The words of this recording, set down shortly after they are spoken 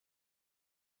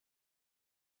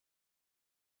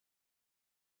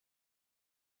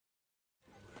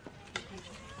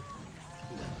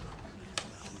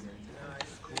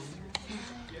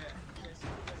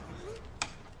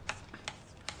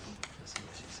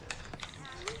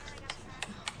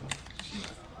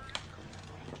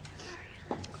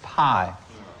pi.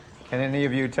 Can any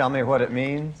of you tell me what it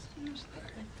means?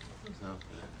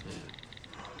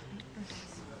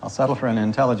 I'll settle for an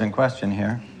intelligent question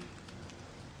here.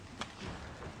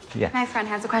 Yeah. My friend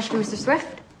has a question, Mr.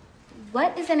 Swift.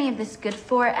 What is any of this good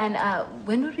for, and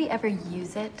when would we ever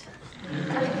use it?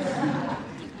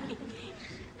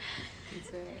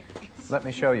 Let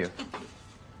me show you.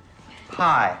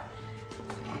 Pi,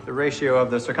 the ratio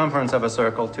of the circumference of a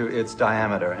circle to its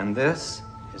diameter. And this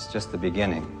is just the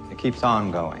beginning. It keeps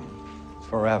on going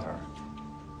forever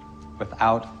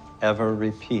without ever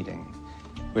repeating,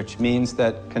 which means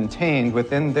that contained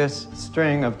within this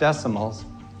string of decimals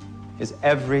is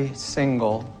every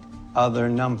single other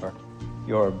number.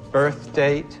 Your birth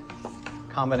date,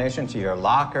 combination to your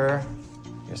locker,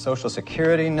 your social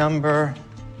security number,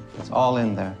 it's all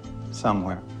in there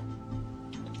somewhere.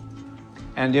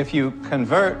 And if you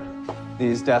convert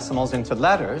these decimals into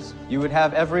letters, you would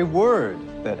have every word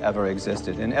that ever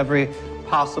existed in every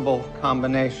possible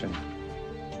combination.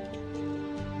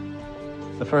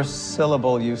 The first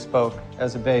syllable you spoke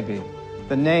as a baby,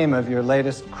 the name of your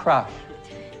latest crush,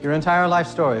 your entire life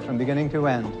story from beginning to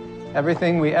end,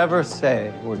 everything we ever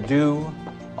say or do,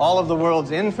 all of the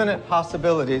world's infinite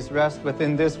possibilities rest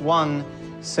within this one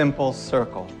simple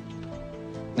circle.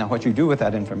 Now, what you do with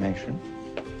that information,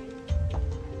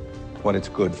 what it's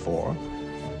good for,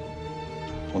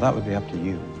 well, that would be up to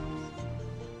you.